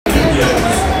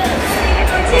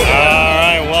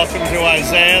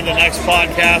Isaiah, the next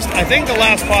podcast. I think the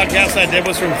last podcast I did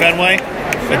was from Fenway,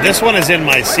 but this one is in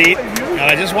my seat, and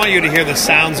I just want you to hear the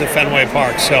sounds of Fenway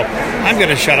Park. So I'm going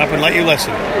to shut up and let you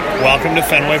listen. Welcome to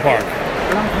Fenway Park.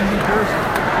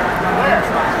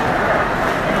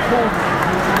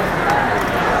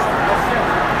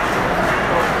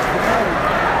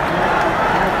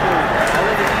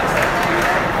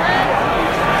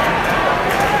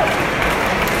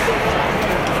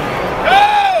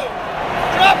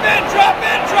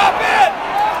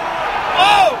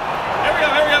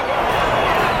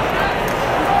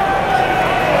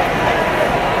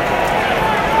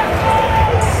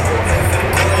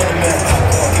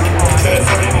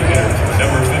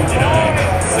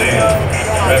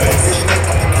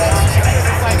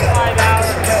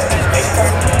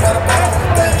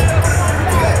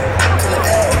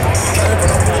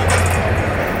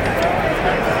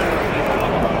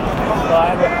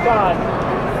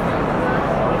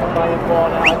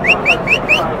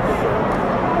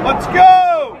 Let's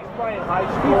go! He's playing high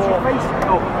school. Show your face.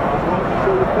 No.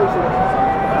 Show your face.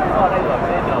 Oh, they look.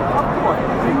 They know.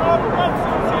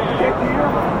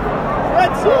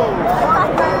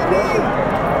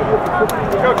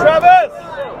 Go, Travis!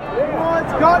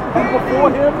 Everyone's gotten people before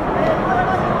him. A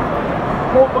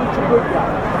whole bunch of good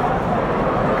guys.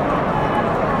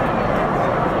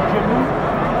 Jimmy.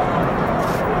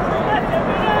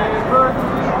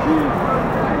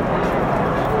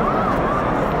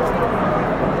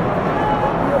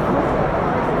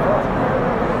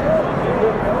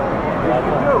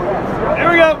 Here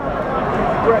we go.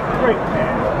 Great, man.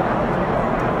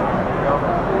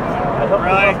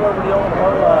 Right. Over the old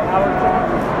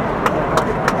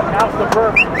How's the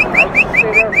burp? I used to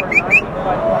stay there for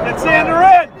 95. It's Sander in.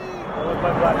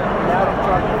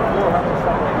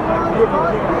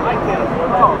 I can't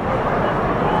afford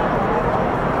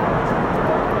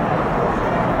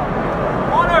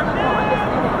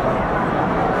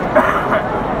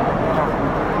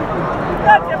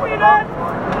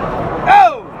Go!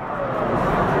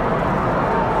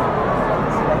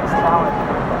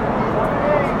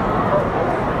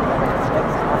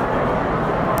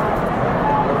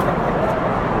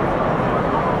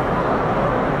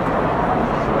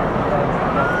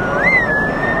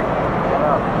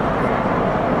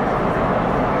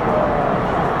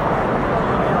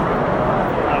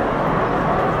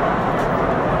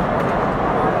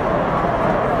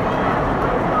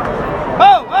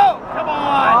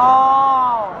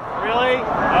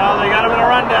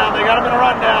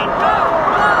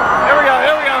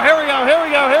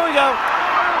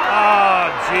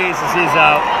 Jesus, he's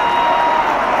out.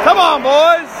 Come on,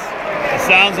 boys. The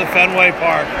sounds of Fenway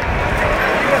Park.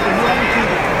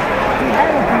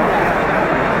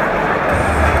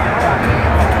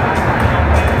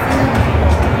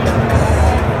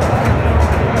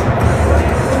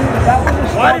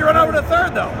 Why do you run over to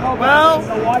third, though? Well,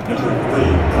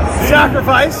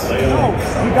 sacrifice. No,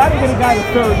 you got to get a guy to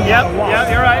third. Yep,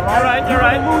 you're right. You're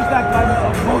right. You lose that guy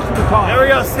most of the time. There we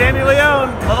go, Sandy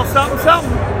Leone. Little something,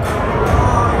 something.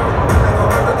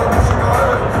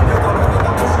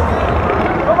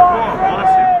 Come on,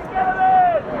 Sandy, get him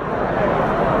in.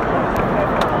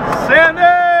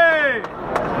 Sandy!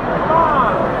 Come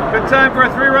on. Good time for a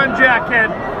 3-run jack,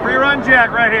 kid. 3-run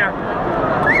jack right here.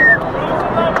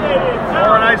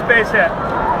 Or a nice base hit.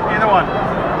 Either one.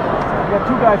 You got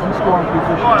two guys in scoring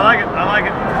position. Oh, I like it. I like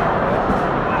it.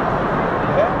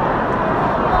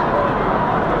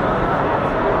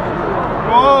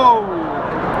 Whoa!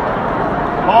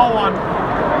 Ball one.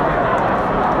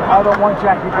 I don't want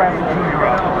Jackie Bradley Jr.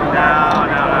 up. No.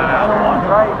 I don't want,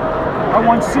 right? I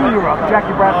want Senior up,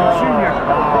 Jackie Bradley Sr.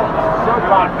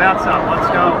 Come on, bets up. Let's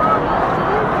go.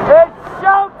 It's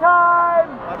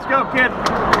showtime! Let's go, kid.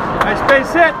 Nice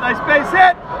base hit. Nice base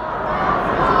hit.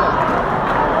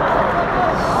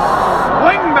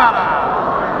 Swing batter.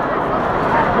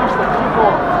 Push the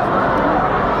people.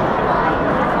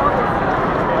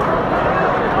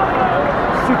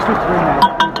 63 now.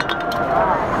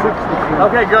 63.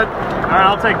 Okay, good. All right,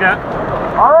 I'll take that.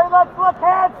 All right, let's look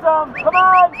handsome. Come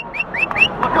on.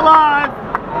 Look alive.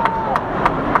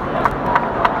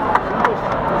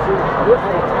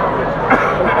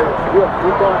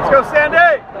 Let's go,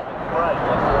 Sandy.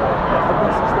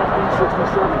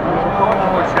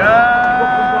 Oh,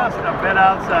 just a bit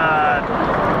outside.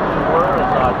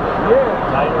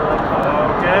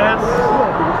 Focus.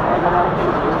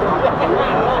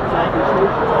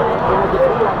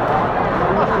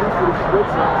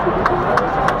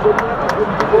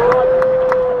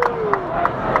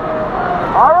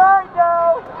 All right,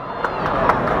 now.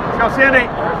 Let's go, Sandy.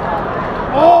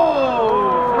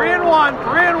 Oh, 3-1,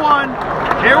 3-1.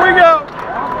 Here we go.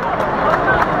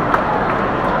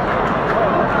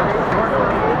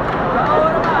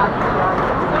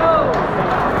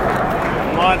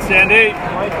 Sandy.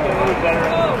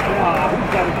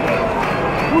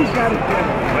 Who's got it?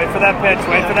 Wait for that pitch.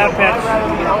 Wait for that pitch.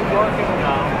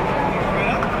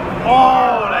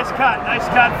 Oh, nice cut. Nice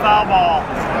cut. Foul ball.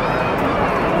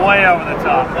 Way over the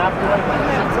top.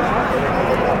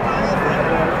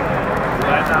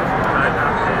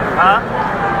 Huh?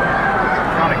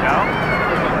 Want to go?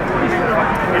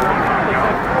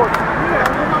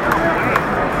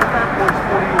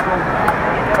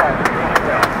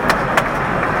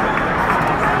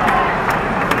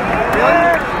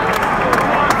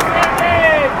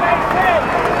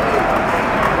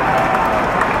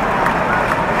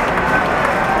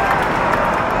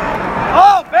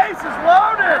 Oh, base is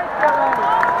loaded.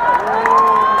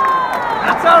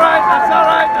 That's all right. That's all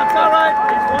right. That's all right.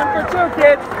 He's 1 for 2,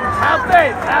 kids. Have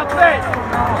faith. Have faith.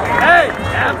 Hey,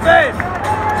 have faith.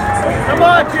 Come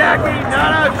on, Jackie.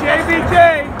 No, JBJ.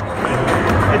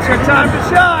 It's your time to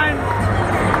shine.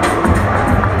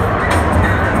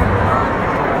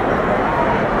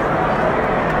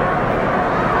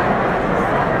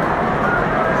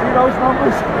 See those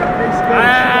numbers?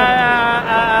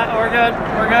 We're good.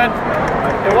 We're good.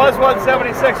 It was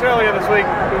 176 earlier this week.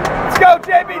 Let's go,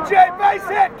 JBJ. Base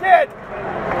hit, kid.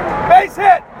 Base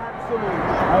hit.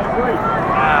 I agree.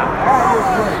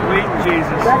 Sweet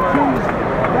Jesus. That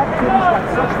kid's got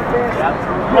such fast.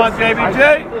 Come on, JBJ.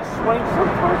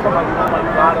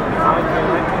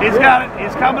 He's got it.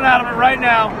 He's coming out of it right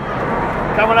now.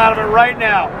 Coming out of it right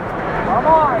now. Come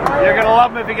on. You're going to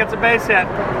love him if he gets a base hit.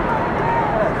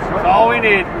 That's all we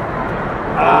need.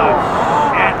 Oh,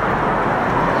 shit.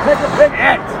 Take a pick.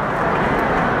 Shit.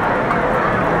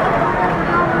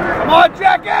 Come on,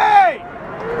 Jackie!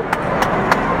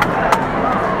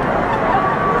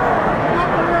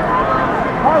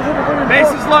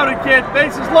 Base is loaded, kid.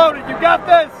 Base is loaded. You got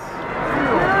this.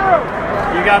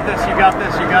 You got this. You got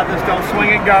this. You got this. Don't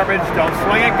swing at garbage. Don't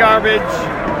swing at garbage.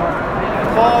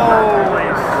 Holy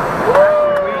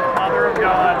sweet mother of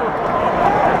God.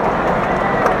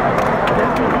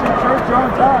 Church on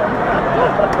time.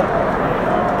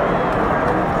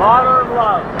 Modern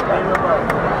love.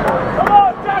 Come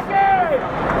on, Jackie!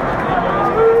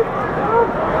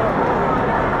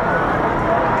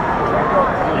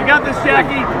 You got this,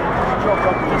 Jackie.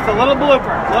 Just a little blooper.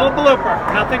 Little blooper.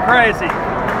 Nothing crazy.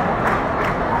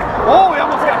 Oh, he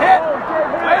almost got hit.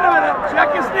 Wait a minute. Check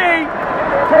his knee.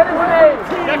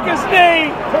 Check his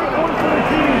knee.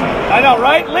 I know,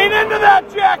 right? Lean into that,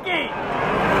 Jackie.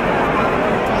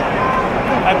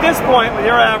 At this point, with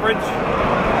your average,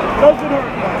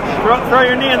 throw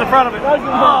your knee in the front of it. Oh,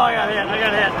 I got hit. I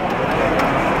got hit.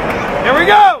 Here we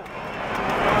go.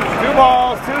 2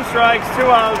 balls, 2 strikes, 2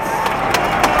 outs.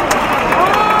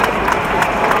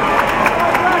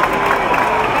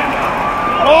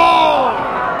 Oh!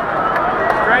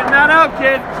 Straighten that out,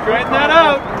 kid. Straighten that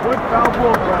out. Good foul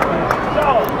ball.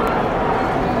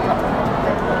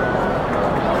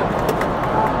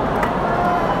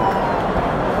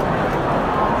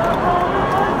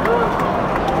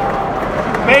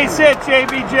 Base hit,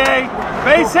 JBJ.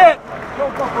 Base hit.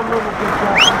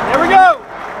 Here we go.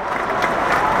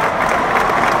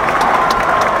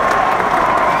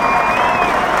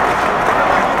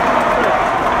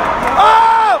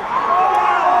 Oh!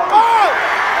 Oh!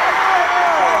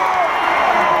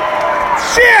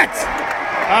 Shit!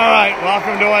 All right,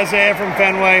 welcome to Isaiah from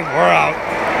Fenway. We're out.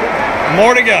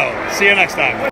 More to go. See you next time.